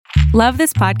Love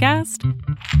this podcast?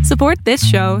 Support this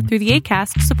show through the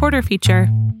Acast supporter feature.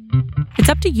 It's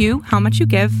up to you how much you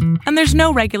give, and there's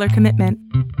no regular commitment.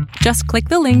 Just click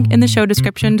the link in the show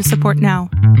description to support now.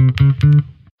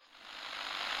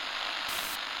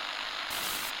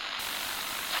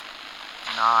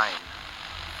 Nine,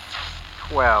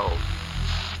 12,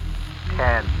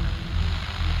 10,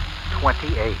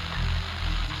 28,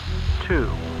 2,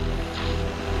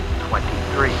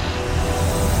 23.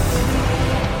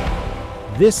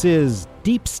 This is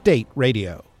Deep State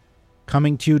Radio,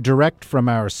 coming to you direct from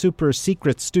our super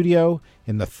secret studio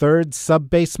in the third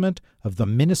sub-basement of the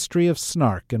Ministry of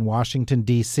Snark in Washington,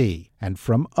 D.C., and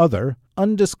from other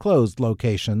undisclosed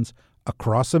locations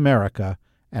across America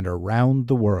and around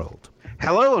the world.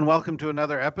 Hello and welcome to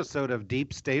another episode of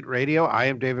Deep State Radio. I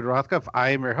am David Rothkopf. I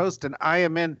am your host, and I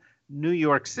am in New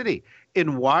York City.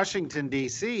 In Washington,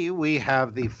 D.C., we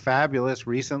have the fabulous,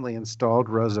 recently installed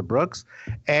Rosa Brooks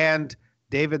and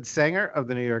David Sanger of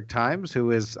the New York Times,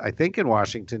 who is, I think, in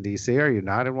Washington, D.C. Are you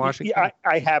not in Washington? Yeah,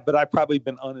 I have, but I've probably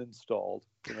been uninstalled.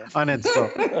 You know?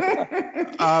 Uninstalled.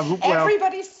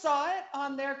 Everybody saw it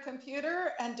on their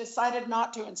computer and decided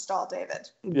not to install David.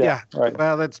 Yeah, right.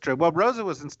 Well, that's true. Well, Rosa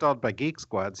was installed by Geek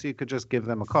Squad, so you could just give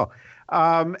them a call.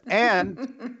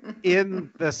 And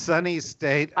in the sunny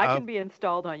state I can be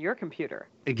installed on your computer.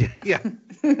 Yeah.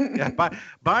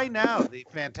 By now, the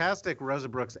fantastic Rosa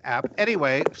Brooks app.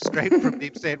 Anyway, straight from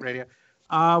Deep State Radio.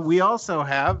 We also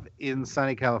have in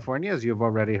sunny California, as you've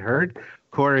already heard,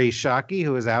 Kori Schake,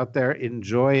 who is out there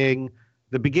enjoying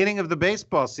the beginning of the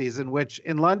baseball season, which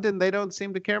in London they don't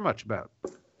seem to care much about.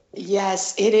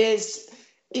 Yes, it is.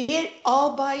 It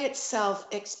all by itself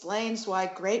explains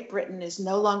why Great Britain is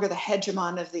no longer the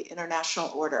hegemon of the international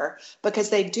order, because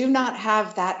they do not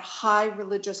have that high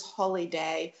religious holy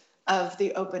day of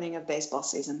the opening of baseball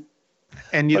season.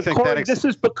 And you But think Corey, that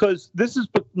this is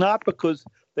not because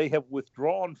they have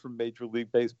withdrawn from Major League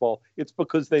Baseball. It's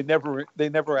because they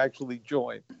never actually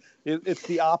joined. It's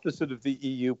the opposite of the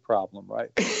EU problem, right?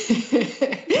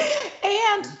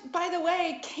 And by the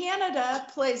way, Canada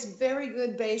plays very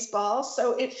good baseball,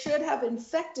 so it should have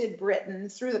infected Britain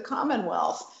through the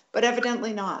Commonwealth, but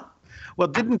evidently not. Well,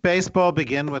 didn't baseball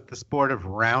begin with the sport of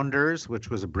rounders, which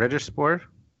was a British sport?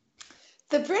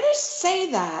 The British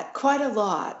say that quite a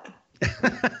lot.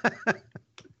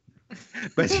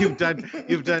 But you've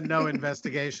done no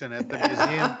investigation at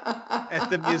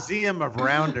the Museum of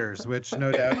Rounders, which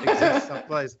no doubt exists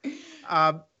someplace.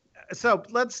 So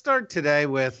let's start today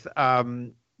with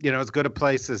as good a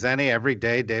place as any. Every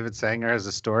day, David Sanger has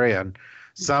a story on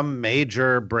some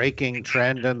major breaking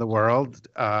trend in the world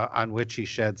on which he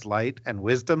sheds light and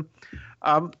wisdom.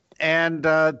 And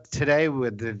today,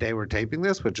 with the day we're taping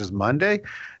this, which is Monday,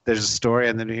 there's a story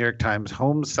on the New York Times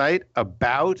home site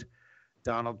about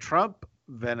Donald Trump,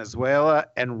 Venezuela,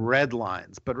 and red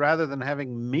lines. But rather than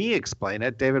having me explain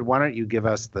it, David, why don't you give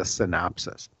us the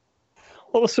synopsis?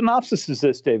 Well, the synopsis is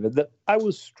this, David, that I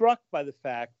was struck by the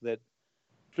fact that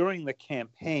during the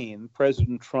campaign,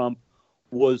 President Trump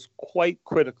was quite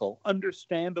critical,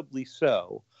 understandably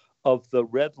so, of the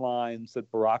red lines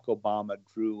that Barack Obama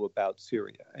drew about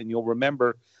Syria. And you'll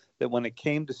remember that when it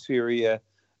came to Syria,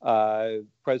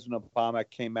 President Obama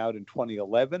came out in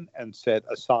 2011 and said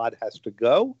Assad has to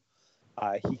go.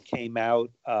 He came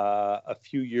out a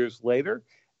few years later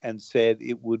and said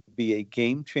it would be a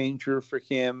game changer for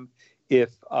him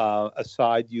if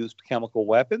Assad used chemical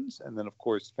weapons, and then, of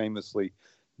course, famously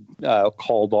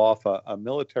called off a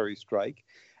military strike.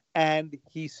 And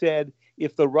he said,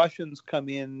 if the Russians come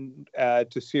in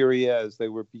to Syria, as they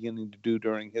were beginning to do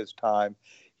during his time,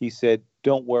 he said,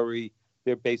 don't worry,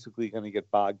 they're basically going to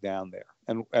get bogged down there.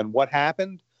 And what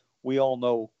happened? We all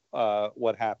know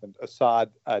what happened. Assad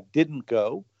didn't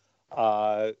go.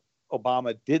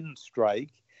 Obama didn't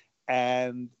strike.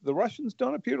 And the Russians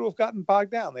don't appear to have gotten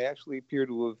bogged down. They actually appear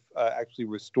to have actually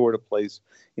restored a place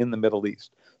in the Middle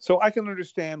East. So I can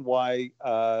understand why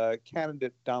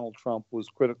candidate Donald Trump was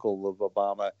critical of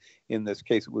Obama in this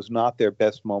case. It was not their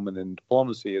best moment in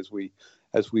diplomacy, as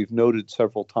we've noted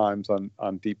several times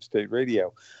on Deep State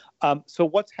Radio. So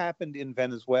what's happened in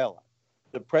Venezuela?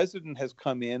 The president has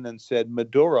come in and said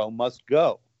Maduro must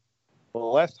go. Well,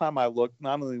 the last time I looked,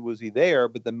 not only was he there,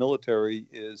 but the military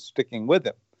is sticking with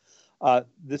him.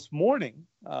 This morning,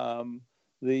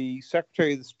 the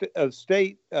Secretary of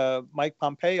State, Mike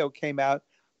Pompeo, came out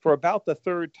for about the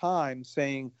third time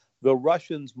saying the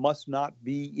Russians must not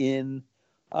be in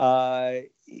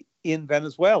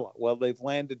Venezuela. Well, they've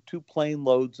landed 2 plane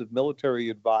loads of military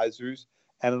advisors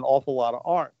and an awful lot of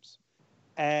arms.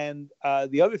 And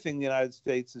the other thing the United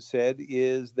States has said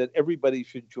is that everybody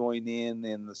should join in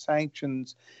the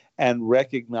sanctions and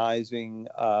recognizing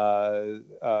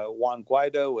Juan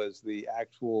Guaido as the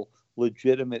actual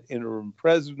legitimate interim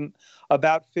president.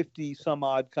 About 50 some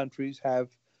odd countries have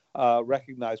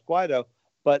recognized Guaido,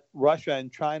 but Russia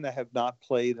and China have not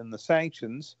played in the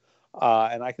sanctions.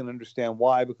 And I can understand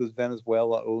why, because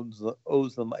Venezuela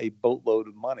owes them a boatload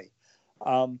of money.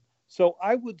 So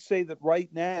I would say that right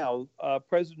now,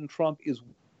 President Trump is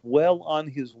well on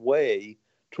his way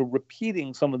to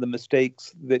repeating some of the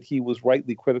mistakes that he was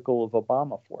rightly critical of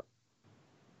Obama for.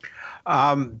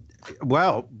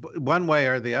 Well, one way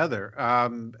or the other,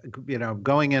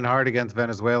 going in hard against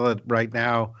Venezuela right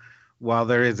now, while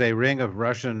there is a ring of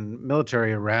Russian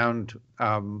military around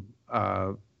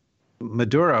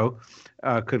Maduro,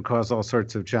 could cause all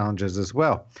sorts of challenges as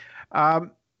well.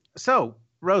 So,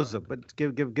 Rosa, but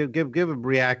give a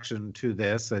reaction to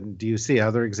this, and do you see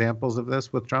other examples of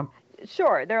this with Trump?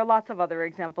 Sure, there are lots of other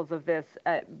examples of this,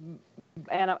 but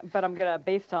I'm going to,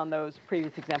 based on those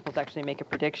previous examples, actually make a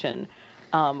prediction,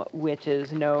 which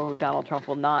is no, Donald Trump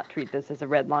will not treat this as a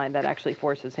red line that actually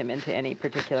forces him into any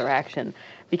particular action,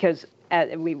 because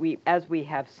as we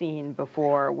have seen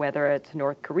before, whether it's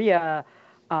North Korea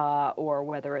or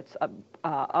whether it's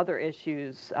other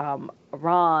issues,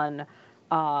 Iran.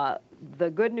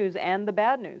 The good news and the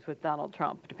bad news with Donald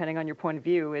Trump, depending on your point of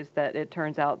view, is that it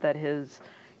turns out that he's,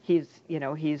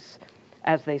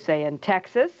 as they say in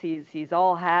Texas, he's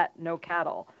all hat, no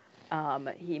cattle.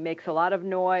 He makes a lot of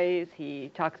noise. He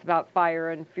talks about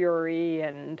fire and fury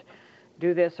and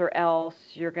do this or else.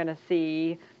 You're going to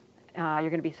see, you're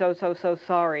going to be so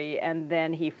sorry. And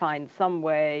then he finds some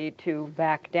way to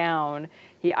back down.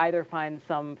 He either finds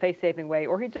some face-saving way,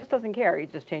 or he just doesn't care. He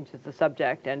just changes the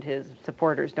subject, and his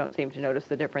supporters don't seem to notice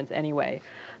the difference anyway.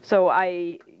 So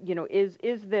is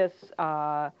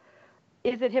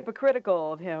it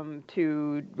hypocritical of him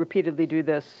to repeatedly do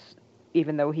this,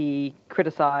 even though he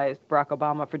criticized Barack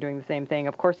Obama for doing the same thing?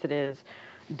 Of course it is.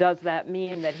 Does that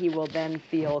mean that he will then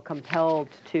feel compelled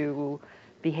to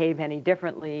behave any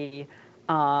differently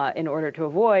in order to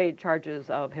avoid charges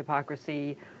of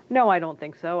hypocrisy? No, I don't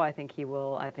think so. I think he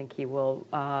will.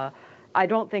 I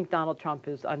don't think Donald Trump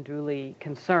is unduly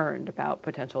concerned about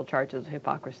potential charges of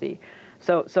hypocrisy.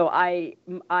 So I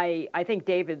think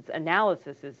David's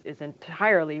analysis is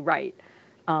entirely right.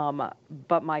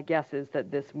 But my guess is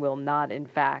that this will not, in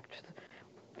fact,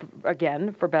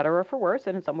 again, for better or for worse,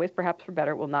 and in some ways perhaps for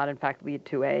better, it will not, in fact, lead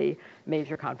to a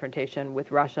major confrontation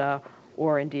with Russia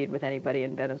or indeed with anybody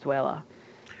in Venezuela.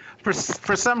 For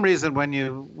some reason, when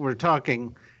you were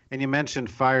talking and you mentioned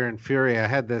fire and fury, I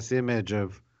had this image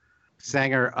of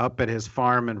Sanger up at his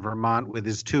farm in Vermont with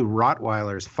his two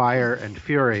Rottweilers, Fire and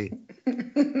Fury.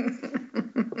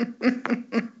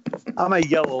 I'm a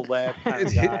yellow lab kind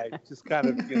of guy, just kind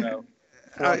of,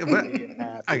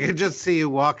 I can just see you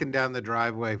walking down the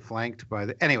driveway flanked by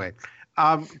the... Anyway,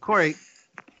 Corey,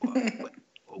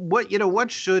 what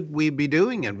should we be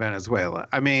doing in Venezuela?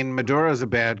 I mean, Maduro's a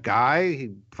bad guy.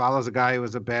 He follows a guy who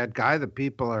was a bad guy. The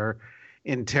people are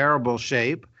in terrible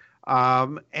shape.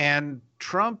 And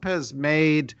Trump has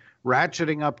made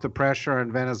ratcheting up the pressure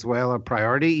on Venezuela a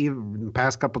priority. Even in the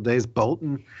past couple of days,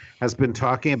 Bolton has been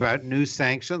talking about new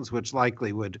sanctions, which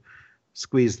likely would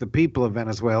squeeze the people of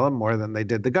Venezuela more than they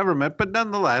did the government. But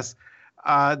nonetheless,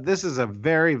 this is a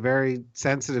very, very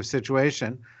sensitive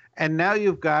situation. And now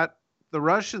you've got the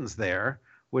Russians there,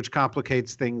 which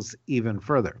complicates things even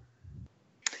further.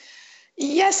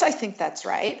 Yes, I think that's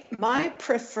right. My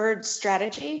preferred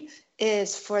strategy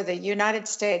is for the United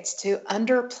States to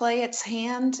underplay its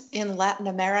hand in Latin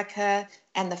America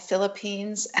and the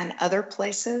Philippines and other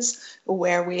places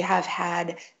where we have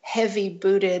had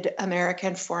heavy-booted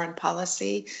American foreign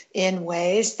policy in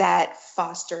ways that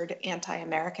fostered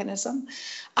anti-Americanism.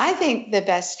 I think the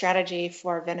best strategy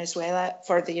for Venezuela,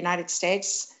 for the United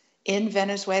States in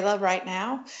Venezuela right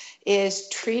now, is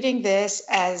treating this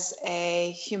as a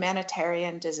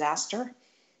humanitarian disaster.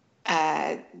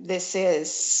 This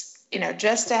is,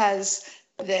 just as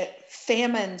the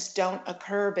famines don't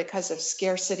occur because of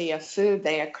scarcity of food,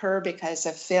 they occur because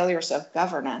of failures of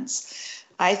governance.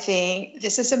 I think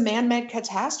this is a man-made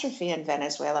catastrophe in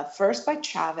Venezuela, first by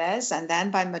Chavez and then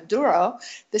by Maduro.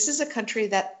 This is a country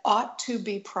that ought to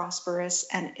be prosperous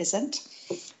and isn't.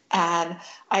 And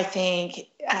I think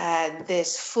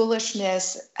this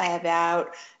foolishness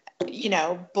about,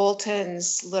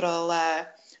 Bolton's little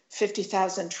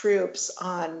 50,000 troops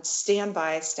on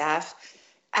standby staff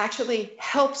actually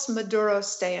helps Maduro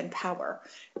stay in power.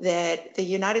 That the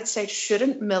United States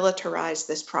shouldn't militarize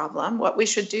this problem. What we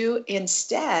should do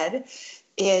instead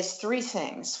is three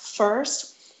things.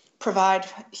 First, provide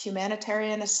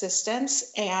humanitarian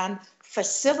assistance and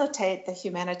facilitate the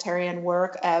humanitarian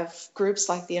work of groups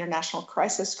like the International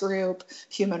Crisis Group,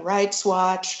 Human Rights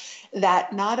Watch,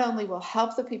 that not only will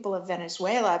help the people of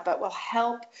Venezuela, but will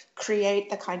help create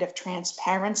the kind of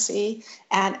transparency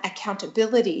and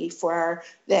accountability for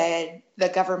the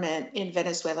government in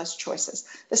Venezuela's choices.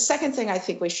 The second thing I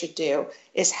think we should do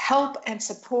is help and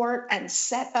support and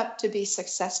set up to be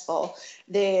successful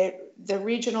the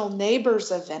regional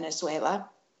neighbors of Venezuela,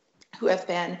 who have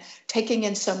been taking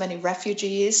in so many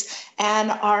refugees and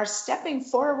are stepping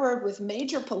forward with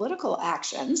major political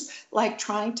actions, like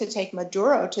trying to take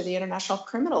Maduro to the International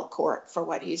Criminal Court for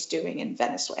what he's doing in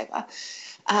Venezuela.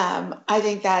 I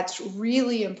think that's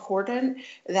really important,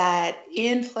 that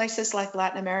in places like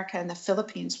Latin America and the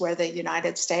Philippines, where the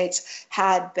United States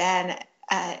had been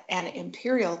an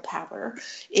imperial power,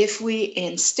 if we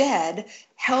instead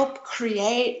help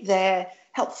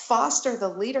foster the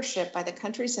leadership by the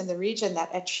countries in the region that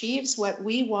achieves what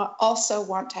we also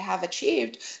want to have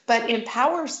achieved, but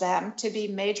empowers them to be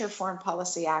major foreign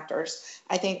policy actors.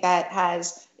 I think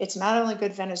it's not only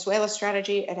good Venezuela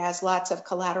strategy, it has lots of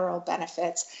collateral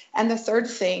benefits. And the third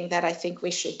thing that I think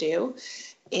we should do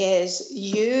is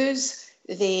use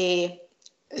the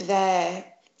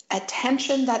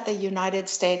attention that the United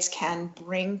States can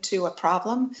bring to a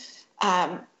problem.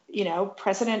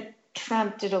 President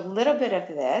Trump did a little bit of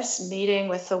this, meeting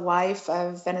with the wife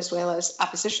of Venezuela's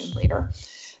opposition leader.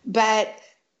 But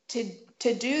to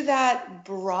do that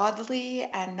broadly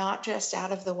and not just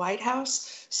out of the White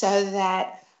House, so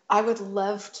that I would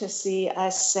love to see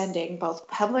us sending both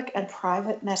public and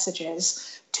private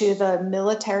messages to the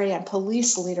military and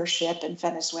police leadership in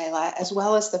Venezuela, as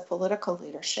well as the political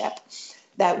leadership,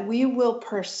 that we will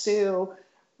pursue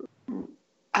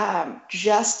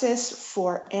justice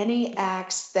for any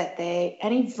violence that they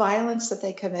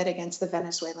commit against the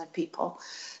Venezuelan people,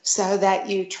 so that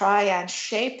you try and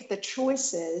shape the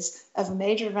choices of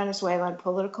major Venezuelan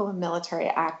political and military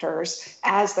actors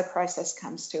as the crisis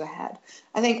comes to a head.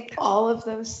 I think all of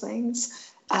those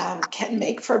things can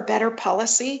make for better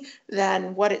policy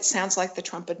than what it sounds like the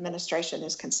Trump administration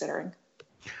is considering.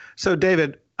 So,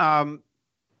 David,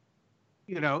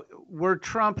 were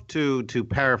Trump to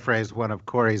paraphrase one of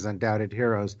Corey's undoubted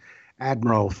heroes,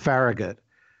 Admiral Farragut,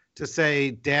 to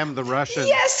say, "Damn the Russians."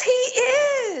 Yes, he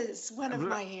is one of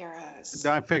my heroes.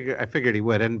 No, I figured he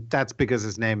would, and that's because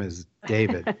his name is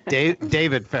David,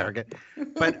 David Farragut.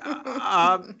 But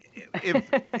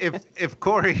if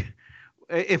Corey,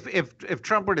 if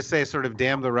Trump were to say, sort of,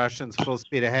 "Damn the Russians," full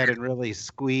speed ahead, and really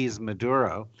squeeze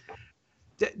Maduro.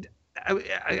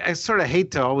 I sort of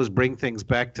hate to always bring things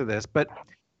back to this, but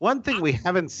one thing we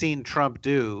haven't seen Trump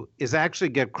do is actually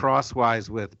get crosswise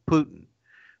with Putin,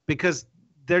 because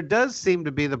there does seem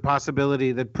to be the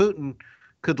possibility that Putin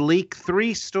could leak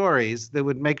 3 stories that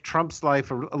would make Trump's life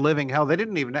a living hell. They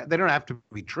don't have to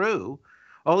be true.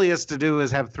 All he has to do is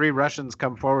have 3 Russians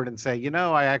come forward and say,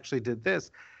 I actually did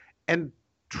this. And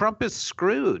Trump is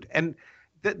screwed. And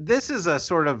this is a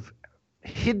sort of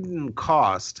hidden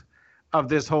cost of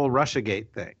this whole Russiagate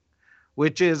thing,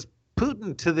 which is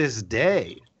Putin to this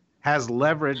day has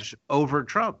leverage over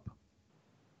Trump.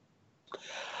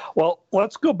 Well,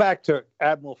 let's go back to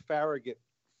Admiral Farragut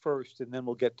first, and then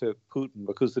we'll get to Putin,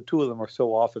 because the two of them are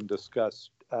so often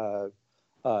discussed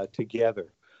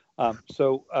together.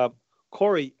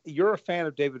 Corey, you're a fan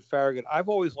of David Farragut. I've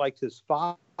always liked his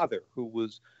father, who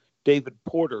was David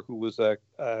Porter, who was the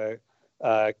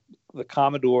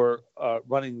Commodore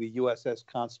running the USS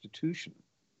Constitution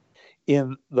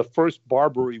in the first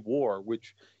Barbary War,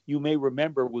 which you may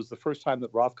remember was the first time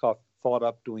that Rothkopf thought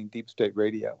up doing deep state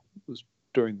radio. It was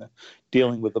during the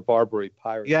dealing with the Barbary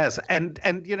pirates. Yes, and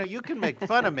you can make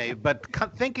fun of me, but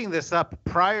thinking this up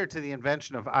prior to the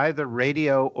invention of either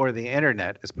radio or the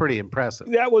internet is pretty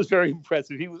impressive. That was very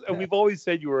impressive. And we've always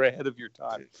said you were ahead of your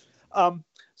time.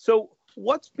 So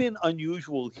what's been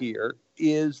unusual here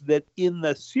is that in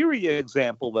the Syria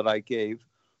example that I gave,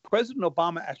 President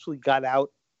Obama actually got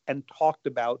out and talked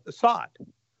about Assad,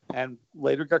 and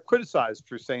later got criticized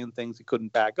for saying things he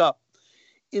couldn't back up.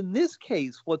 In this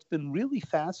case, what's been really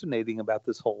fascinating about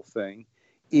this whole thing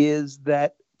is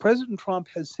that President Trump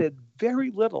has said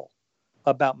very little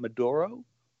about Maduro,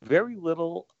 very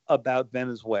little about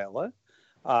Venezuela,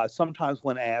 sometimes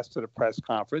when asked at a press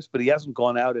conference, but he hasn't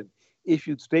gone out and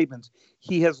issued statements.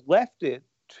 He has left it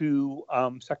to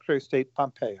Secretary of State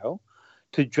Pompeo,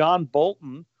 to John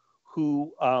Bolton,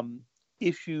 who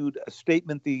issued a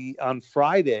statement on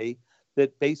Friday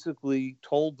that basically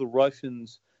told the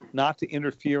Russians not to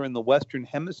interfere in the Western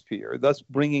Hemisphere, thus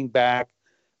bringing back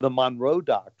the Monroe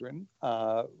Doctrine,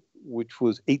 which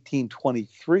was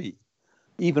 1823.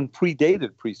 even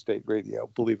predated pre-state radio,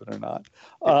 believe it or not.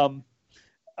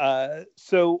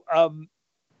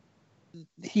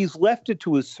 He's left it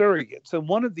to his surrogates. And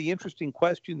one of the interesting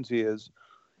questions is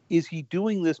he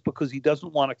doing this because he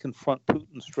doesn't want to confront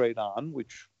Putin straight on,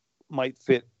 which might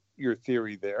fit your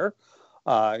theory there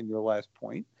in your last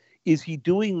point? Is he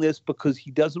doing this because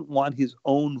he doesn't want his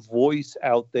own voice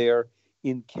out there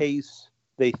in case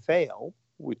they fail,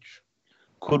 which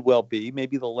could well be?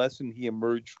 Maybe the lesson he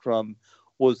emerged from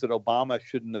was that Obama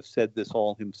shouldn't have said this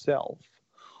all himself.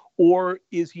 Or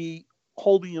is he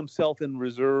holding himself in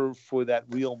reserve for that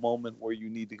real moment where you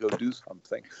need to go do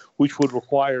something, which would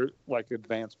require like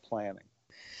advanced planning?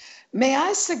 May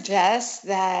I suggest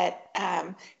that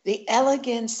the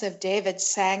elegance of David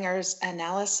Sanger's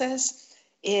analysis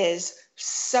is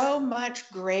so much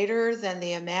greater than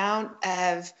the amount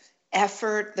of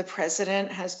effort the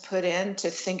president has put into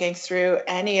thinking through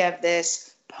any of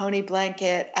this pony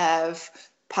blanket of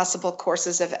possible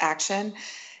courses of action.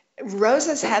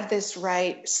 Rosa's had this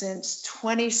right since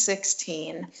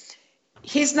 2016.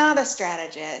 He's not a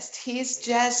strategist. He's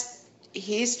just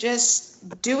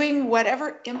doing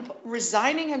whatever,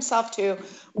 resigning himself to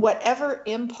whatever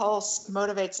impulse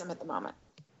motivates him at the moment.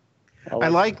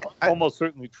 Almost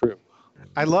certainly true.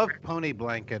 I love pony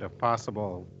blanket of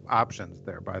possible options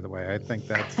there, by the way. I think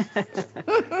that's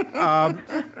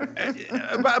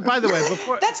by the way,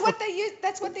 before that's what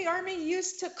the Army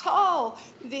used to call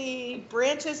the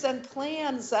branches and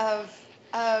plans of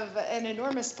an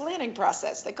enormous planning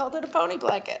process. They called it a pony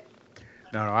blanket.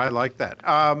 No, I like that.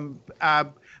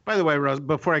 By the way, Rosa,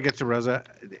 before I get to Rosa,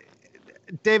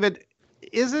 David,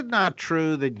 is it not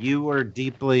true that you were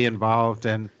deeply involved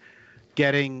in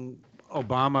getting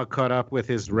Obama caught up with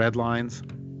his red lines?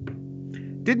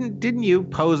 Didn't you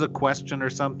pose a question or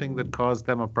something that caused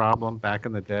them a problem back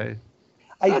in the day?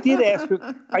 I did ask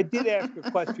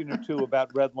a question or two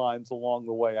about red lines along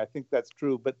the way. I think that's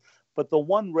true. But the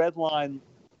one red line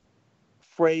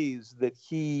phrase that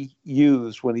he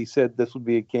used when he said this would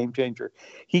be a game changer,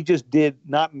 he just did,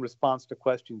 not in response to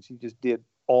questions, he just did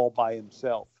all by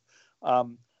himself.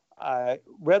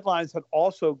 Red lines had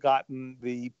also gotten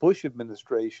the Bush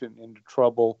administration into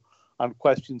trouble on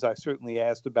questions I certainly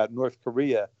asked about North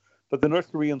Korea, but the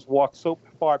North Koreans walked so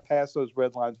far past those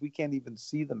red lines, we can't even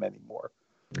see them anymore.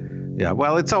 Yeah,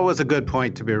 well, it's always a good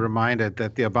point to be reminded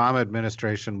that the Obama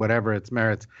administration, whatever its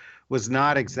merits, was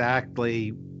not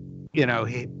exactly,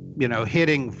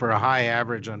 hitting for a high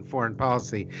average on foreign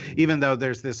policy, even though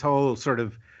there's this whole sort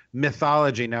of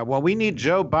mythology now. Well, we need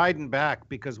Joe Biden back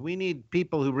because we need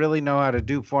people who really know how to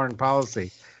do foreign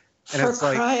policy. And it's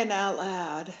crying out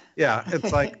loud. Yeah,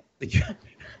 it's like,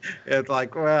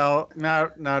 well,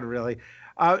 not really.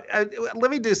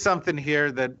 Let me do something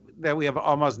here that we have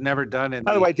almost never done.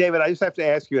 By the way, David, I just have to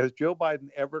ask you: has Joe Biden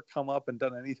ever come up and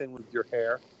done anything with your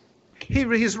hair?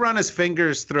 He's run his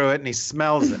fingers through it and he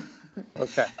smells it.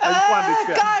 Okay. I just wanted to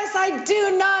check. Guys, I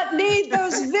do not need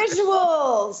those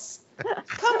visuals.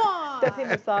 Come on. Does he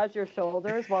massage your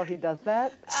shoulders while he does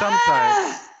that?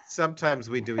 Sometimes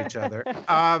we do each other.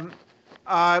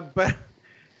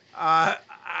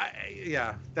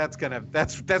 Yeah,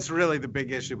 that's really the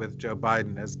big issue with Joe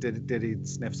Biden is did he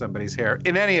sniff somebody's hair?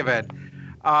 In any event,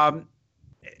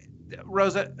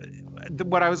 Rosa,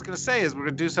 what I was going to say is we're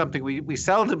going to do something we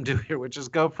seldom do here, which is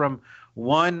go from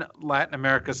one Latin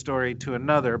America story to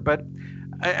another. But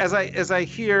as I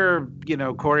hear,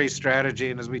 Corey's strategy,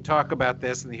 and as we talk about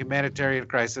this and the humanitarian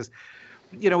crisis,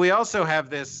 we also have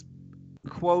this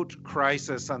quote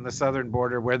crisis on the southern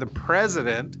border where the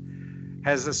president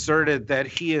has asserted that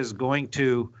he is going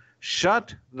to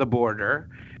shut the border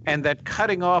and that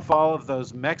cutting off all of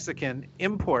those Mexican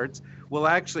imports will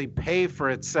actually pay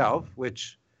for itself,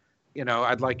 which,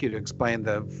 I'd like you to explain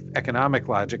the economic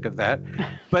logic of that.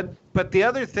 But the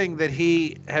other thing that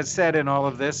he has said in all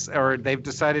of this, or they've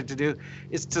decided to do,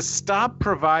 is to stop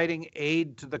providing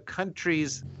aid to the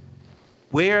countries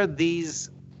where these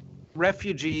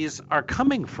refugees are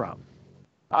coming from.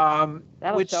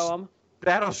 That'll show them.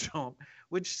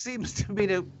 Which seems to me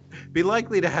to be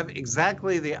likely to have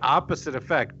exactly the opposite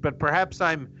effect. But perhaps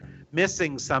I'm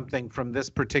missing something from this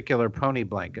particular pony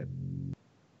blanket.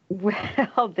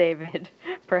 Well, David,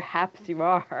 perhaps you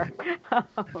are.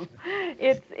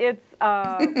 It's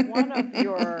one of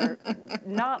your,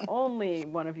 not only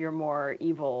one of your more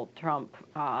evil Trump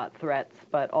threats,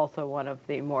 but also one of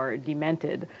the more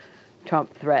demented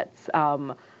Trump threats.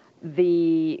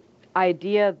 The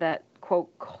idea that, quote,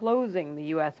 closing the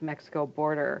U.S.-Mexico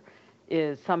border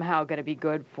is somehow going to be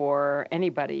good for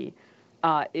anybody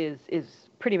is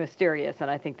pretty mysterious, and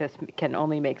I think this can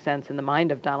only make sense in the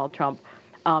mind of Donald Trump.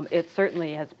 it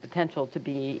certainly has potential to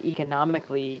be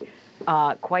economically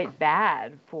quite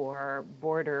bad for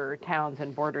border towns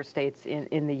and border states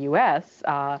in the U.S.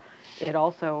 It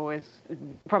also is,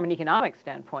 from an economic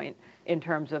standpoint, in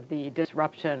terms of the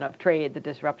disruption of trade, the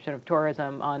disruption of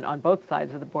tourism on both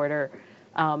sides of the border.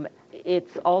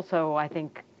 It's also, I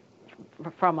think,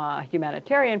 from a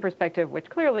humanitarian perspective, which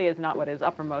clearly is not what is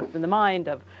uppermost in the mind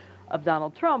of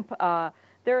Donald Trump,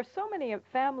 there are so many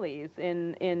families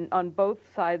on both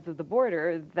sides of the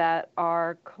border that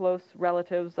are close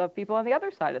relatives of people on the other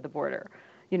side of the border.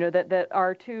 You know, that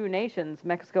our two nations,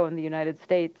 Mexico and the United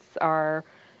States, are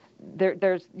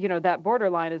there's that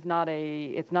borderline is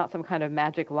it's not some kind of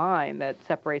magic line that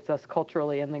separates us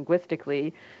culturally and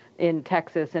linguistically. In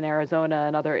Texas and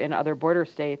Arizona and other border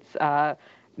states, a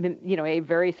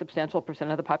very substantial percent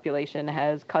of the population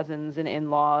has cousins and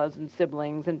in-laws and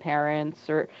siblings and parents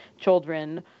or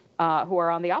children who are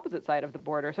on the opposite side of the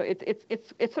border. So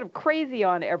it's sort of crazy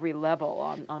on every level,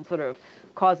 on sort of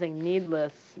causing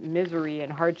needless misery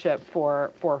and hardship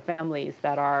for families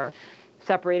that are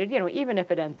separated. Even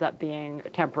if it ends up being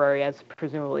temporary, as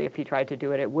presumably if he tried to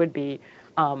do it, it would be.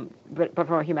 But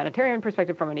from a humanitarian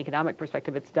perspective, from an economic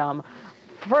perspective, it's dumb.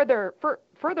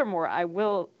 Furthermore, I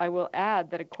will add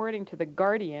that according to The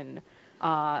Guardian,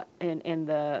 in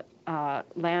the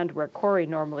land where Corey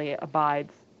normally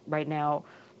abides right now,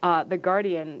 The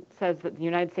Guardian says that the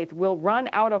United States will run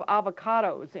out of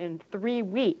avocados in 3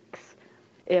 weeks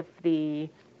if the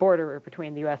border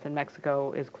between the U.S. and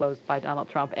Mexico is closed by Donald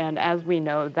Trump. And as we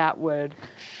know, that would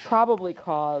probably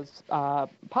cause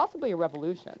possibly a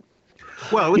revolution.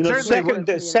 Well, second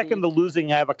to losing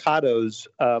avocados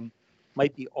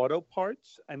might be auto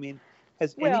parts. I mean,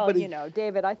 has anybody...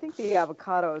 David, I think the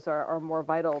avocados are more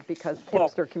vital because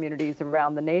hipster communities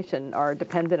around the nation are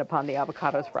dependent upon the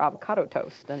avocados for avocado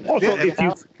toast. And also,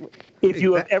 if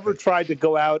you have ever tried to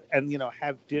go out and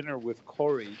have dinner with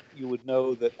Corey, you would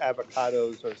know that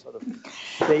avocados are sort of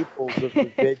staples of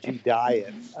the veggie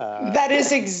diet. That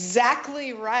is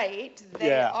exactly right.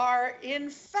 They are, in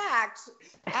fact,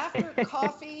 after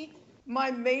coffee,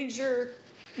 my major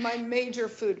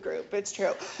food group. It's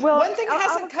true. Well, one thing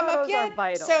hasn't come up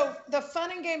yet. So the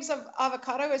fun and games of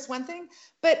avocado is one thing,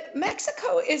 but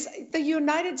Mexico is the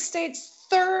United States'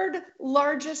 third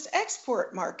largest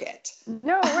export market.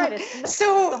 No, right.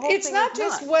 So it's not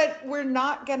just what we're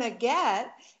not going to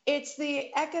get. It's the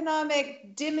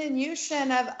economic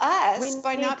diminution of us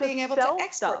by not being able to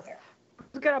export there.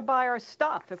 We're going to buy our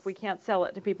stuff if we can't sell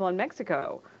it to people in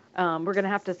Mexico. We're going to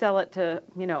have to sell it to,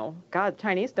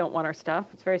 Chinese don't want our stuff.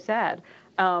 It's very sad.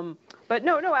 But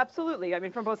no, absolutely. I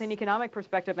mean, from both an economic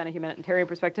perspective and a humanitarian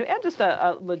perspective and just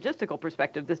a logistical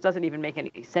perspective, this doesn't even make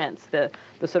any sense. The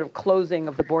sort of closing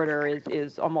of the border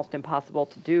is almost impossible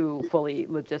to do fully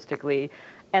logistically.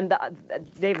 And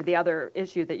David, the other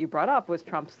issue that you brought up was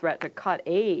Trump's threat to cut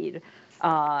aid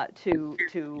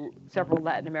to several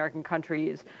Latin American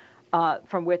countries,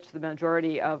 from which the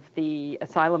majority of the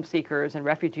asylum seekers and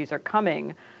refugees are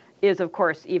coming, is, of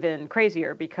course, even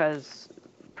crazier because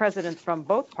presidents from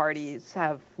both parties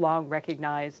have long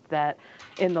recognized that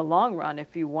in the long run,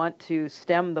 if you want to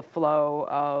stem the flow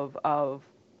of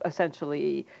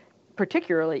essentially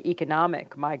particularly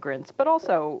economic migrants, but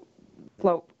also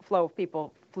flow of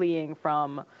people fleeing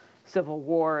from civil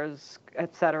wars,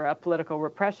 et cetera, political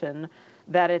repression,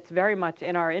 that it's very much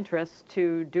in our interest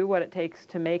to do what it takes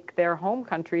to make their home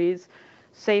countries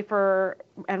safer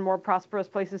and more prosperous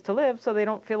places to live so they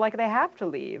don't feel like they have to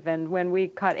leave. And when we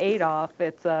cut aid off,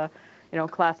 it's a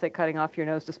classic cutting off your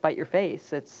nose to spite your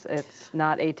face. It's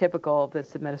not atypical of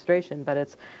this administration, but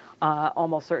it's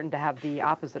almost certain to have the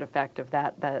opposite effect of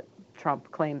that Trump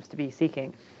claims to be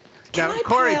seeking. Can I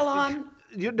pile on?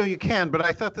 You can, but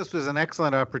I thought this was an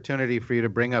excellent opportunity for you to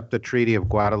bring up the Treaty of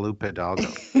Guadalupe Hidalgo.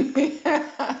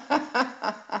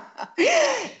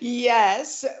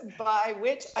 Yes, by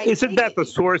which I Isn't that the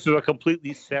source of a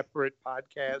completely separate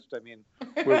podcast? I mean,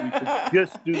 where we could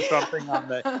just do something on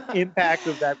the impact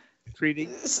of that treaty?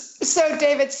 So,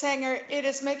 David Sanger, it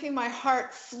is making my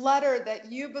heart flutter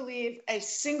that you believe a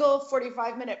single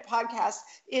 45-minute podcast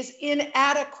is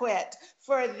inadequate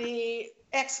for the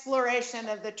exploration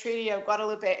of the Treaty of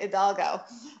Guadalupe Hidalgo.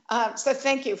 So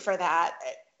thank you for that.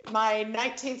 My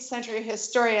 19th century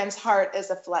historian's heart is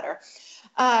aflutter.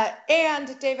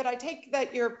 And David, I take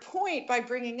that your point by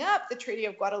bringing up the Treaty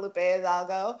of Guadalupe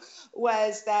Hidalgo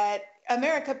was that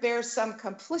America bears some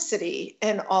complicity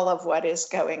in all of what is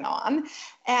going on.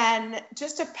 And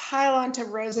just to pile on to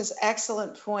Rose's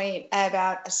excellent point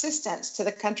about assistance to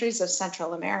the countries of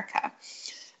Central America,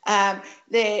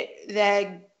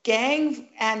 the gang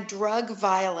and drug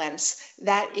violence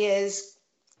that is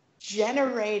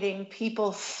generating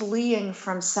people fleeing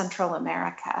from Central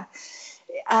America.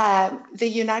 The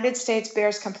United States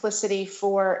bears complicity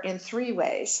in three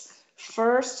ways.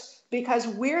 First, because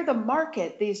we're the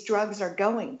market these drugs are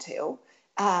going to.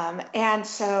 And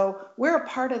so we're a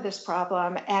part of this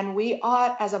problem, and we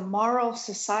ought, as a moral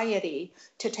society,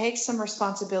 to take some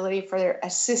responsibility for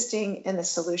assisting in the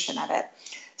solution of it.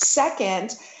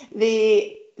 Second,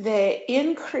 the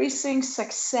increasing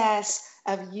success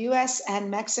of U.S.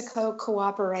 and Mexico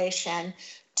cooperation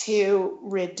to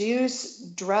reduce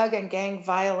drug and gang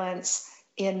violence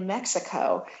in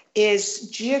Mexico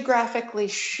is geographically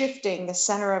shifting the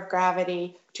center of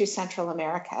gravity to Central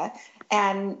America.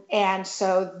 And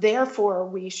so therefore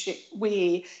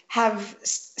we have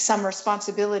some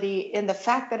responsibility in the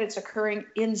fact that it's occurring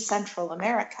in Central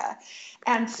America.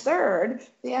 And third,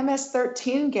 the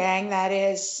MS-13 gang that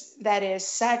is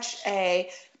such a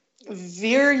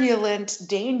virulent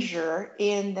danger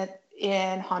in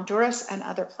Honduras and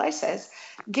other places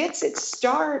gets its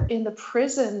start in the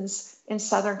prisons in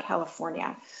Southern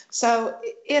California. So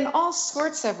in all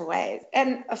sorts of ways.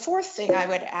 And a fourth thing I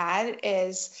would add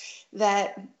is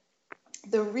that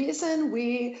the reason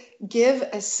we give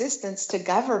assistance to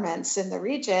governments in the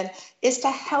region is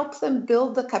to help them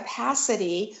build the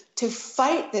capacity to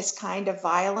fight this kind of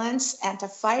violence and to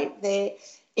fight the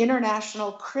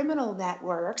international criminal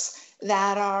networks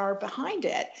that are behind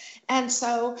it. And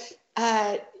so,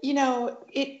 as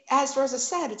Rosa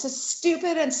said, it's a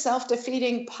stupid and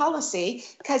self-defeating policy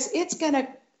because it's going to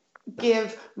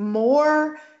give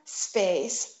more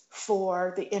space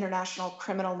for the international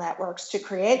criminal networks to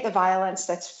create the violence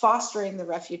that's fostering the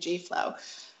refugee flow.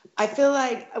 I feel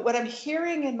like what I'm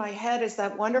hearing in my head is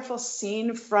that wonderful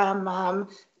scene from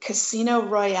Casino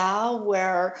Royale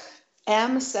where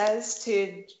M says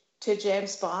to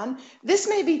James Bond, "This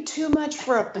may be too much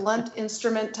for a blunt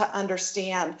instrument to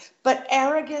understand, but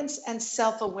arrogance and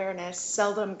self-awareness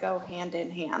seldom go hand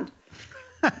in hand."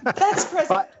 That's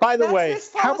President. By the way,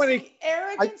 how many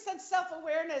arrogance and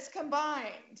self-awareness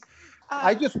combined?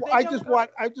 I just want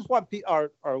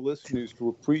our listeners to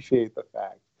appreciate the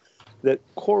fact that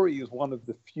Corey is one of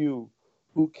the few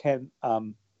who can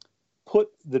put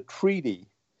the treaty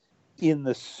in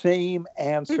the same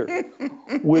answer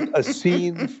with a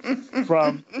scene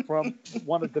from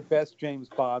one of the best James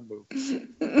Bond movies.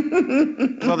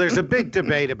 Well, there's a big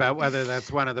debate about whether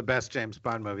that's one of the best James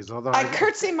Bond movies. Although I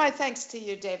curtsy my thanks to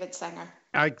you, David Sanger.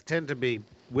 I tend to be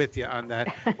with you on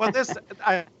that. Well,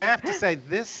 I have to say,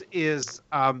 this is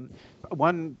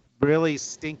one really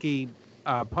stinky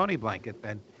pony blanket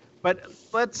then. But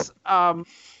let's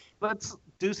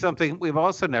do something we've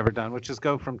also never done, which is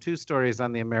go from two stories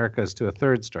on the Americas to a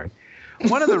third story.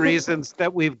 One of the reasons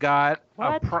that we've got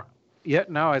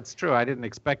no, it's true. I didn't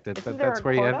expect it, but that's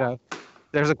where you end up.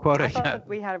 There's a quota. I thought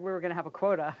we were going to have a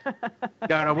quota.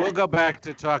 No, we'll go back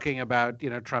to talking about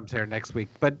Trump's hair next week.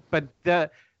 But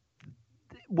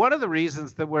one of the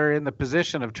reasons that we're in the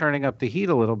position of turning up the heat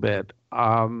a little bit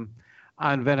on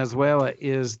Venezuela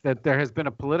is that there has been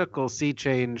a political sea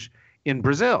change in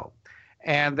Brazil.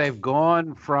 And they've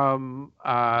gone from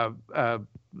the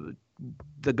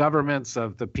governments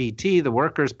of the PT, the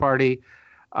Workers' Party,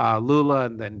 Lula,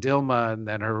 and then Dilma, and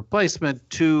then her replacement,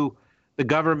 to the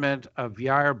government of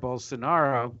Jair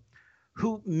Bolsonaro,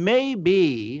 who may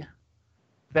be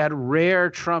that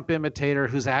rare Trump imitator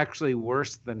who's actually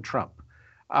worse than Trump,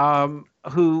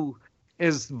 who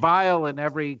is vile in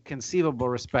every conceivable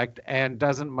respect and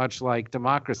doesn't much like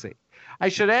democracy. I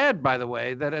should add, by the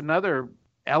way, that another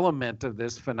element of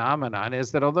this phenomenon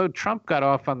is that although Trump got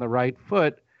off on the right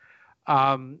foot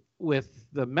with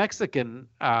the Mexican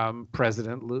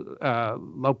president,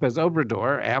 López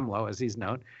Obrador, AMLO as he's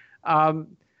known,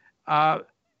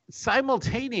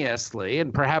 simultaneously,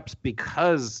 and perhaps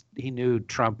because he knew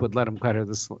Trump would let him cut him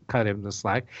the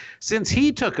slack, since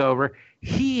he took over,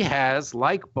 he has,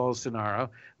 like Bolsonaro,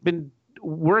 been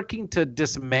working to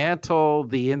dismantle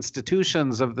the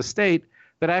institutions of the state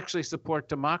that actually support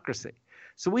democracy.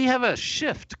 So we have a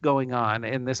shift going on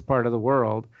in this part of the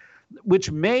world,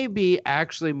 which may be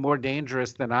actually more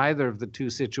dangerous than either of the two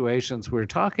situations we're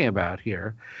talking about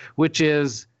here, which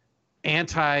is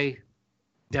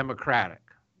anti-democratic.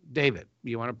 David,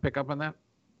 you want to pick up on that?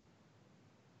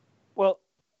 Well,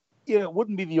 it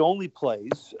wouldn't be the only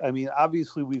place. I mean,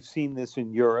 obviously, we've seen this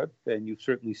in Europe, and you've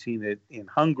certainly seen it in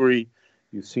Hungary.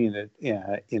 You've seen it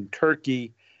in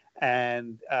Turkey.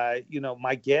 And,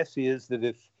 my guess is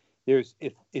that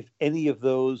if any of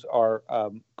those are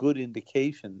good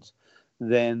indications,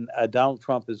 then Donald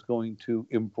Trump is going to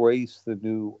embrace the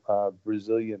new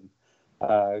Brazilian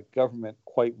government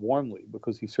quite warmly,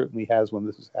 because he certainly has when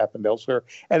this has happened elsewhere,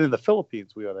 and in the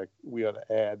Philippines we ought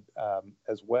to add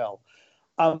as well.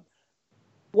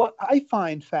 What I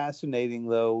find fascinating,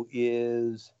 though,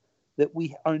 is that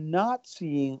we are not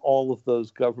seeing all of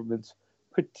those governments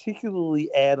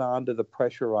particularly add on to the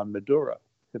pressure on Maduro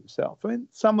himself. I mean,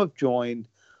 some have joined,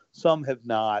 some have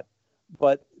not,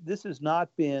 but this has not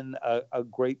been a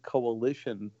great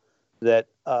coalition that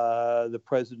the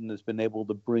president has been able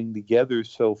to bring together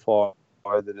so far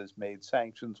that has made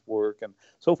sanctions work and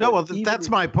so forth. No, well, that's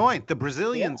my point. The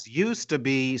Brazilians used to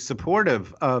be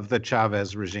supportive of the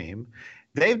Chavez regime.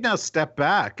 They've now stepped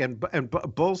back, and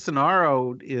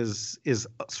Bolsonaro is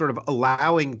sort of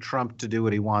allowing Trump to do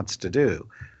what he wants to do.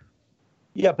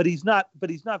 Yeah, but he's not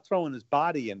throwing his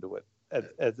body into it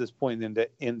at this point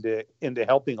into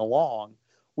helping along,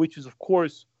 which is of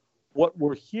course what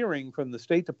we're hearing from the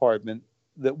State Department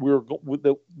that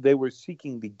they were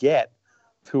seeking to get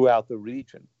throughout the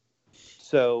region.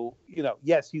 So,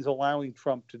 yes, he's allowing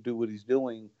Trump to do what he's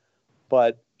doing,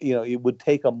 but it would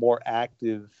take a more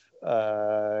active.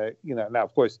 Now,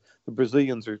 of course, the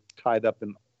Brazilians are tied up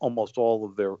in almost all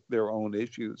of their own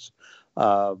issues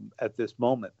at this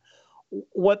moment.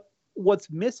 What's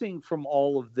missing from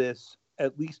all of this,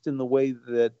 at least in the way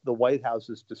that the White House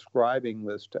is describing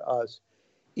this to us,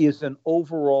 is an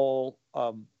overall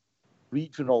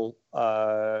regional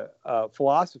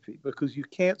philosophy, because you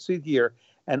can't sit here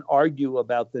and argue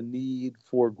about the need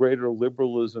for greater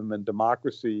liberalism and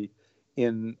democracy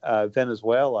in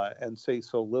Venezuela and say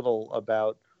so little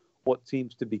about what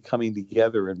seems to be coming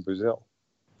together in Brazil.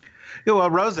 Yeah, well,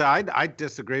 Rosa, I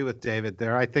disagree with David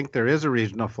there. I think there is a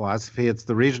regional philosophy. It's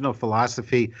the regional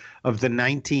philosophy of the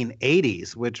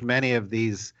 1980s, which many of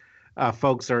these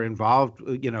folks are involved,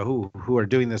 who are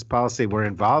doing this policy were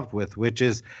involved with, which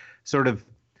is sort of,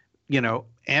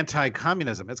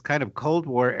 anti-communism. It's kind of Cold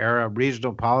War era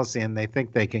regional policy, and they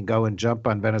think they can go and jump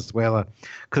on Venezuela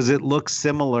because it looks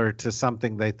similar to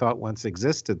something they thought once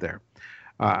existed there.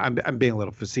 I'm being a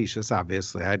little facetious,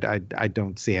 obviously. I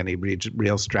don't see any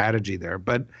real strategy there,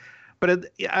 but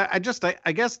I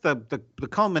guess the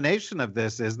culmination of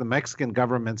this is the Mexican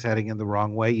government's heading in the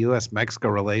wrong way.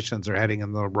 U.S.-Mexico relations are heading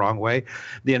in the wrong way.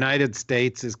 The United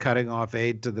States is cutting off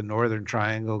aid to the Northern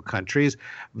Triangle countries.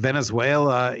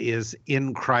 Venezuela is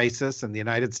in crisis, and the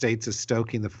United States is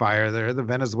stoking the fire there. The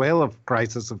Venezuela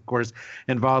crisis, of course,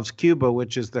 involves Cuba,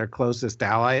 which is their closest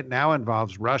ally. It now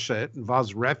involves Russia. It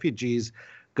involves refugees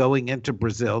going into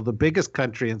Brazil, the biggest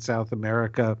country in South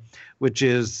America, which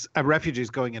is refugees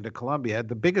going into Colombia.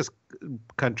 The biggest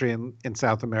country in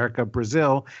South America,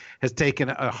 Brazil, has taken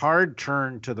a hard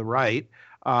turn to the right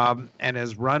and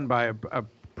is run by a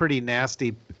pretty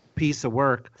nasty piece of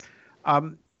work.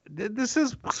 This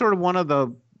is sort of one of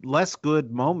the less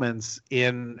good moments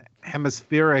in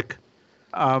hemispheric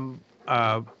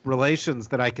relations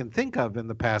that I can think of in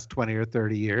the past 20 or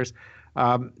 30 years.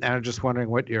 And I'm just wondering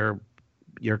what your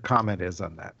comment is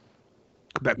on that.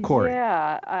 About Corey.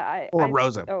 Yeah,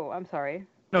 Rosa. Oh, I'm sorry.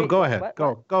 No, Wait, go ahead. what?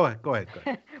 Go ahead.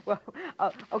 Well,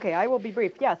 okay, I will be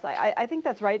brief. Yes, I think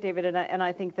that's right, David, and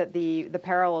I think that the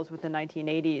parallels with the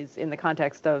 1980s in the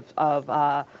context of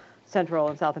Central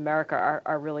and South America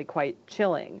are really quite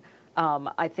chilling.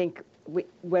 I think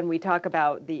when we talk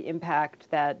about the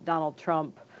impact that Donald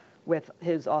Trump, with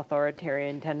his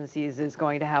authoritarian tendencies, is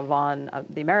going to have on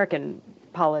the American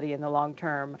polity in the long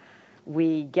term,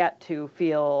 we get to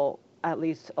feel at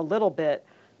least a little bit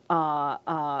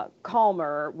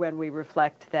calmer when we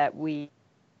reflect that we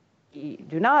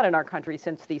do not in our country,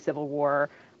 since the Civil War,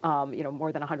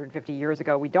 more than 150 years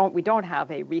ago, we don't have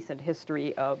a recent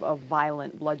history of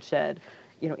violent bloodshed,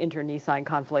 internecine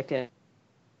conflict in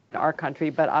our country.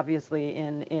 But obviously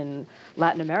in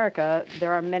Latin America,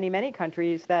 there are many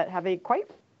countries that have a quite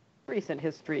recent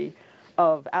history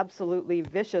of absolutely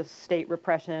vicious state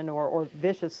repression or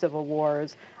vicious civil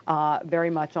wars, very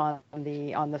much on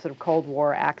the sort of Cold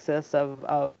War axis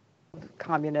of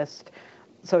communist,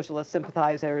 socialist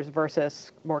sympathizers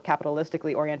versus more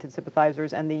capitalistically oriented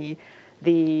sympathizers, and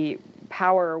the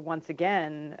power once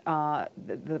again,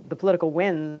 the political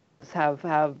winds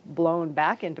have blown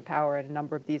back into power in a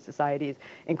number of these societies,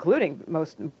 including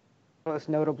most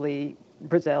notably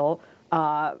Brazil.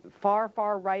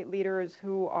 Far right leaders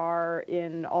who are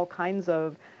in all kinds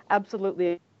of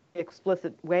absolutely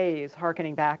explicit ways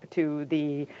harkening back to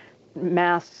the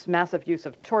massive use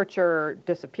of torture,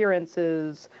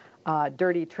 disappearances,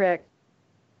 dirty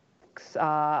tricks,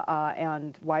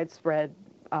 and widespread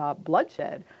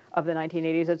bloodshed of the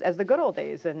 1980s as the good old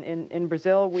days. And in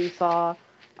Brazil, we saw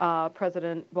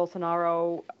President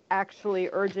Bolsonaro actually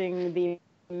urging the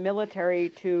military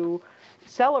to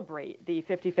celebrate the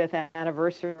 55th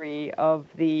anniversary of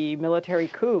the military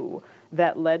coup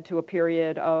that led to a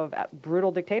period of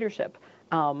brutal dictatorship.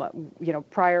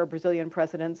 Prior Brazilian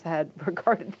presidents had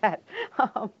regarded that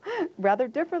rather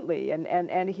differently,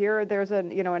 and here there's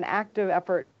an active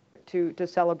effort to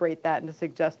celebrate that and to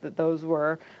suggest that those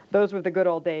were the good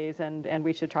old days, and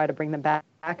we should try to bring them back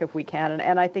if we can.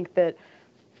 And I think that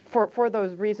for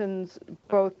those reasons,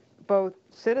 both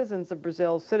citizens of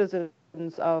Brazil, citizens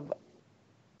of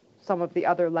some of the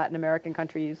other Latin American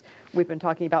countries we've been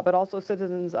talking about, but also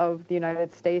citizens of the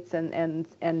United States and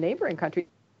neighboring countries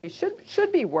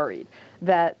should be worried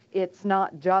that it's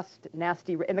not just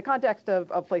nasty. In the context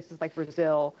of places like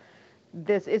Brazil,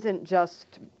 this isn't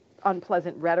just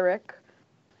unpleasant rhetoric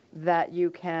that you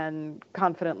can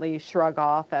confidently shrug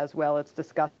off as, well, it's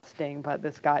disgusting, but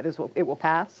it will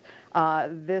pass.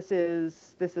 This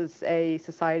is a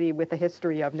society with a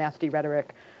history of nasty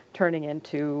rhetoric turning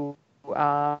into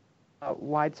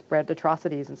widespread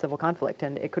atrocities and civil conflict,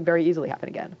 and it could very easily happen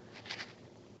again.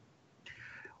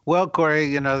 Well,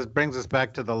 Corey, this brings us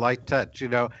back to the light touch.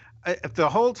 The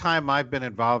whole time I've been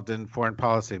involved in foreign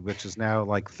policy, which is now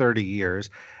like 30 years,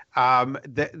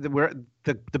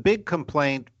 the big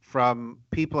complaint from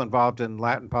people involved in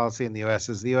Latin policy in the U.S.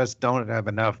 is the U.S. doesn't have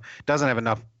enough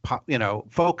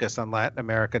focus on Latin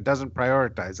America, doesn't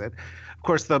prioritize it. Of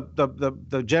course,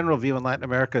 the general view in Latin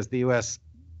America is the U.S.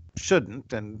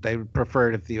 shouldn't, and they would prefer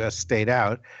it if the U.S. stayed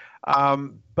out.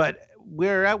 But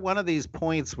we're at one of these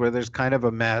points where there's kind of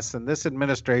a mess, and this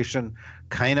administration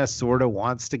kind of sort of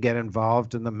wants to get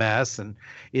involved in the mess and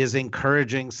is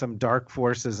encouraging some dark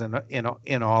forces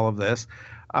in all of this.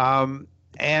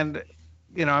 And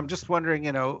I'm just wondering,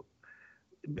 what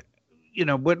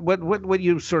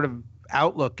your sort of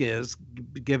outlook is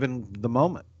given the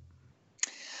moment.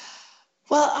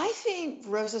 Well, I think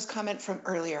Rosa's comment from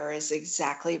earlier is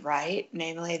exactly right,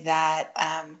 namely that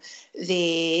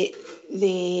the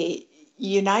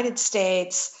United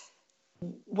States,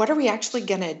 what are we actually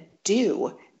going to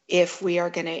do if we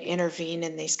are going to intervene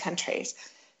in these countries?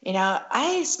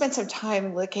 I spent some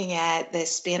time looking at the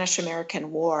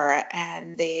Spanish-American War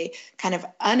and the kind of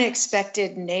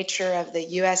unexpected nature of the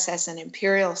U.S. as an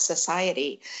imperial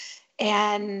society.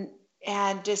 And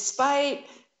despite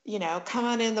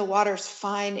coming in the waters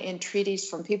fine in treaties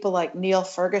from people like Neil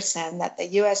Ferguson, that the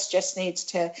U.S. just needs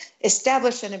to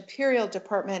establish an imperial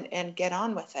department and get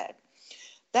on with it.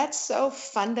 That's so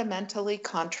fundamentally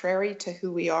contrary to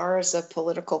who we are as a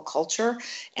political culture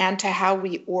and to how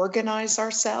we organize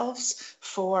ourselves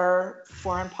for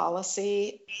foreign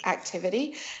policy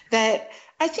activity that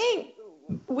I think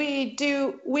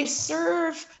we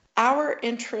serve our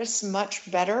interests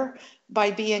much better by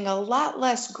being a lot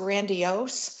less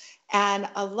grandiose and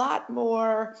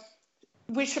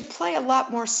we should play a lot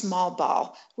more small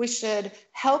ball. We should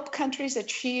help countries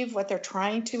achieve what they're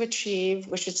trying to achieve.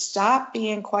 We should stop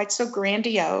being quite so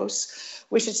grandiose.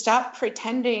 We should stop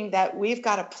pretending that we've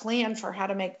got a plan for how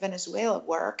to make Venezuela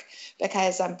work,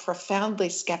 because I'm profoundly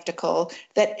skeptical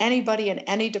that anybody in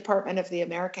any department of the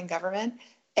American government,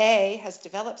 A, has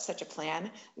developed such a plan,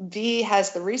 B,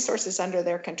 has the resources under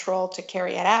their control to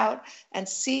carry it out, and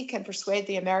C, can persuade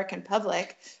the American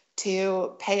public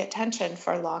to pay attention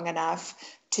for long enough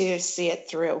to see it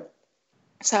through.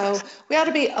 So we ought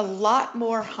to be a lot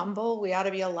more humble. We ought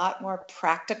to be a lot more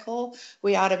practical.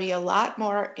 We ought to be a lot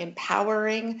more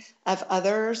empowering of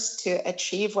others to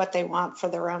achieve what they want for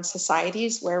their own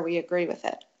societies where we agree with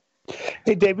it.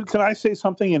 Hey, David, can I say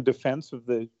something in defense of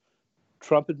the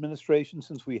Trump administration,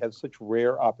 since we have such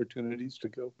rare opportunities to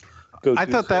go I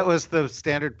thought that was the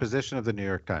standard position of the New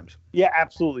York Times. Yeah,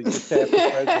 absolutely. Just to ask the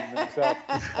president himself.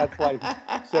 That's why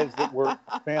he says that we're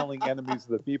failing enemies of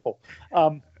the people.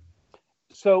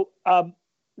 So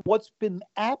what's been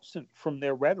absent from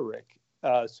their rhetoric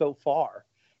so far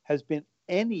has been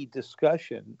any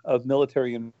discussion of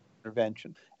military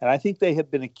intervention. And I think they have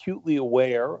been acutely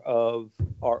aware of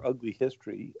our ugly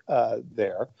history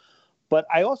there. But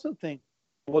I also think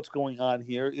what's going on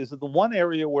here is that the one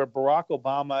area where Barack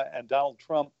Obama and Donald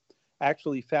Trump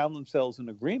actually found themselves in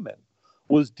agreement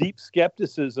was deep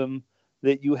skepticism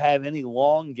that you have any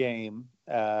long game,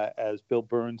 as Bill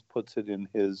Burns puts it in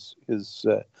his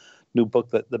new book,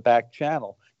 The Back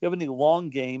Channel. You have any long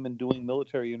game in doing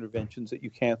military interventions that you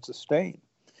can't sustain.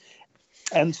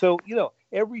 And so,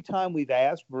 every time we've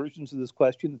asked versions of this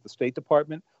question at the State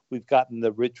Department, we've gotten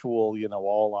the ritual,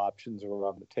 all options are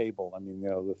on the table. I mean,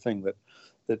 the thing that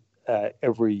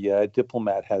every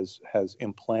diplomat has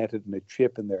implanted in a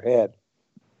chip in their head.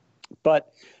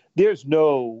 But there's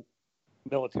no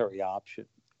military option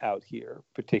out here,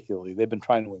 particularly. They've been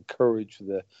trying to encourage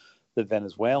the the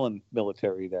Venezuelan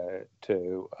military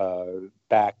to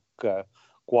back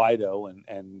Guaido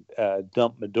and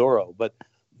dump Maduro, but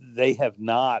they have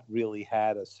not really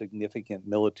had a significant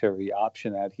military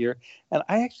option out here. And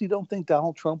I actually don't think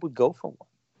Donald Trump would go for one.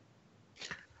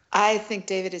 I think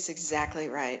David is exactly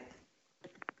right.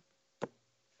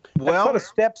 Well, that sort of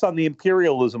steps on the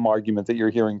imperialism argument that you're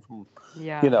hearing from,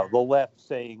 the left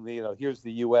saying, here's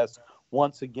the U.S.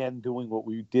 once again doing what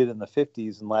we did in the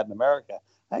 50s in Latin America.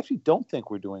 I actually don't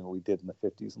think we're doing what we did in the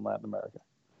 50s in Latin America.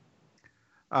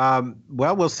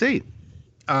 Well, we'll see.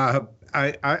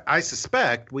 I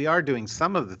suspect we are doing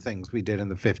some of the things we did in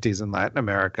the 50s in Latin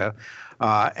America,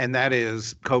 and that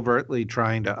is covertly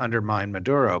trying to undermine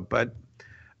Maduro. But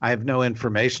I have no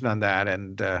information on that.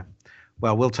 And,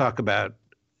 we'll talk about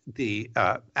the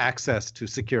access to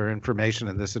secure information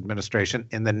in this administration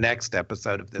in the next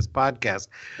episode of this podcast.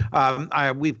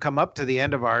 We've come up to the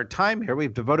end of our time here.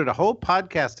 We've devoted a whole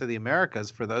podcast to the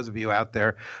Americas for those of you out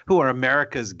there who are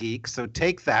America's geeks. So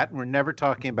take that. And we're never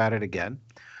talking about it again.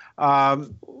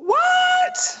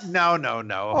 What? No.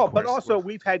 Oh, but also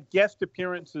we've had guest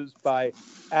appearances by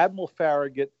Admiral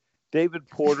Farragut, David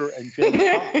Porter, and James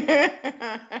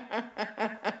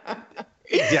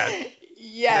Yeah.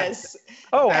 Yes.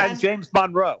 And James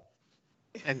Monroe.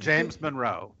 And James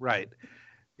Monroe, right.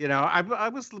 I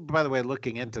was, by the way,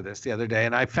 looking into this the other day,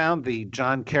 and I found the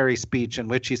John Kerry speech in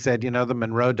which he said, the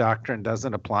Monroe Doctrine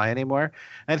doesn't apply anymore.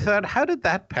 And I thought, how did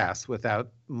that pass without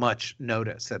much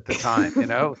notice at the time?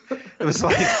 It was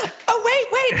like... Oh, wait,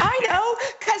 I know,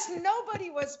 because nobody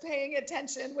was paying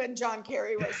attention when John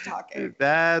Kerry was talking.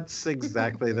 That's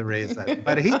exactly the reason.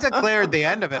 But he declared the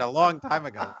end of it a long time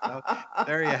ago. So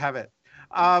there you have it.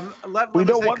 We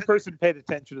know one person paid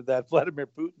attention to that, Vladimir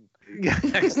Putin. Yeah,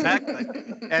 exactly.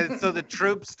 And so the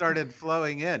troops started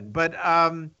flowing in. But,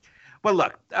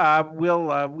 look, we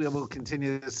will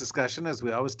continue this discussion as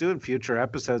we always do in future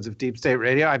episodes of Deep State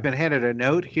Radio. I've been handed a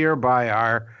note here by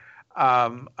our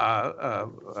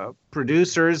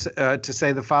producers to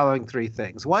say the following three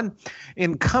things. One,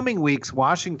 in coming weeks,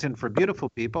 Washington for Beautiful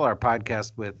People, our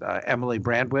podcast with Emily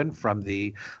Brandwin from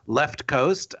the left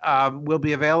coast, will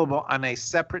be available on a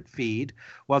separate feed,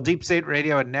 while Deep State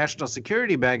Radio and National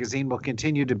Security Magazine will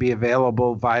continue to be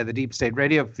available via the Deep State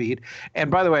Radio feed. And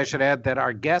by the way, I should add that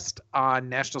our guest on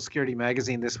National Security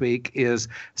Magazine this week is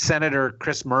Senator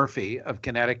Chris Murphy of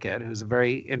Connecticut, who's a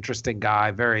very interesting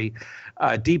guy, very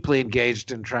deeply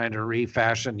engaged in trying to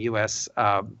refashion U.S.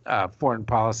 Foreign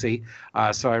policy.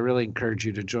 So I really encourage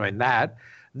you to join that.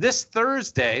 This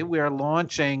Thursday, we are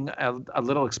launching a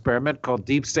little experiment called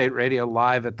Deep State Radio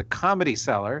Live at the Comedy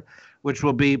Cellar, which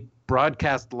will be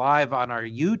broadcast live on our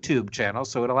YouTube channel.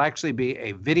 So it'll actually be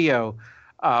a video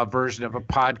version of a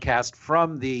podcast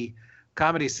from the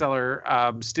Comedy Cellar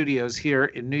studios here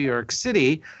in New York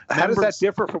City. How does that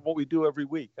differ from what we do every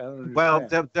week? Well,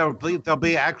 there'll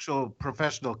be actual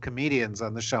professional comedians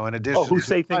on the show in addition. Who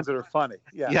say things that are funny.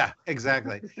 Yeah,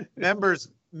 exactly.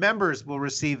 Members will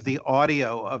receive the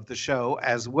audio of the show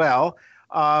as well.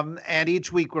 And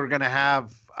each week we're going to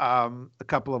have a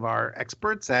couple of our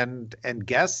experts and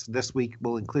guests. This week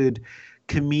will include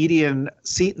comedian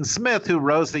Seton Smith, who,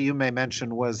 Rosa, you may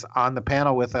mention, was on the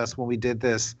panel with us when we did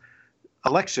this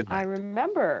election night. I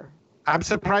remember. I'm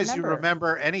surprised you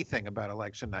remember anything about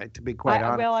election night, to be quite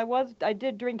honest. Well, I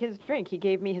did drink his drink. He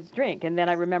gave me his drink, and then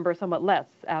I remember somewhat less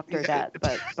after that.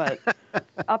 But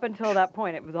up until that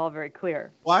point, it was all very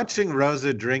clear. Watching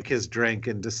Rosa drink his drink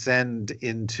and descend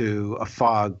into a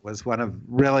fog was one of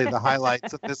really the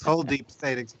highlights of this whole Deep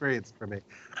State experience for me.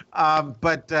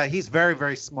 But he's very,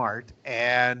 very smart,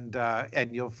 and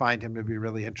you'll find him to be a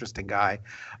really interesting guy.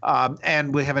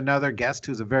 And we have another guest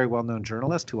who's a very well-known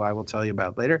journalist who I will tell you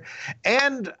about later.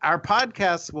 And our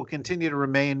podcasts will continue to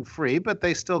remain free, but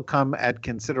they still come at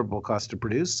considerable cost to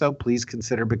produce. So please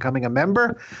consider becoming a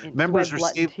member. Members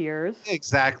receive tiers.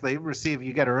 Exactly.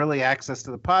 You get early access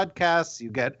to the podcasts. You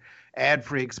get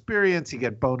ad-free experience. You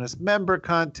get bonus member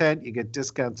content. You get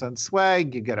discounts on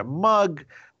swag. You get a mug.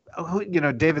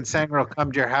 David Sanger will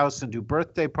come to your house and do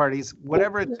birthday parties,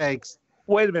 whatever it takes.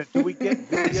 Wait a minute. Do we get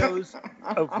videos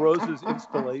of Rosa's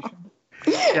installation?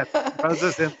 Yes,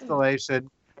 Rosa's installation.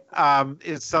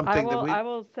 Is something I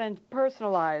will send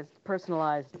personalized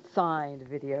signed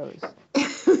videos.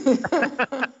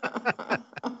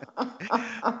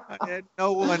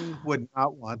 No one would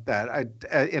not want that.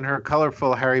 In her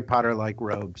colorful Harry Potter-like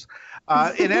robes.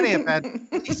 In any event,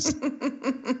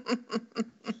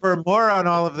 for more on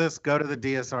all of this, go to the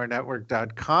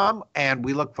DSRnetwork.com, and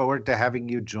we look forward to having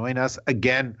you join us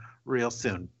again real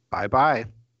soon. Bye-bye.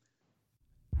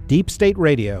 Deep State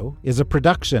Radio is a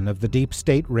production of the Deep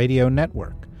State Radio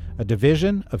Network, a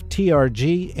division of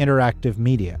TRG Interactive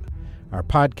Media. Our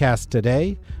podcast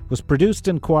today was produced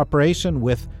in cooperation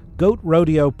with Goat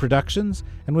Rodeo Productions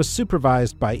and was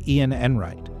supervised by Ian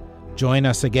Enright. Join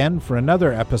us again for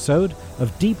another episode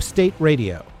of Deep State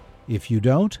Radio. If you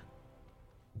don't,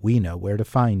 we know where to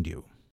find you.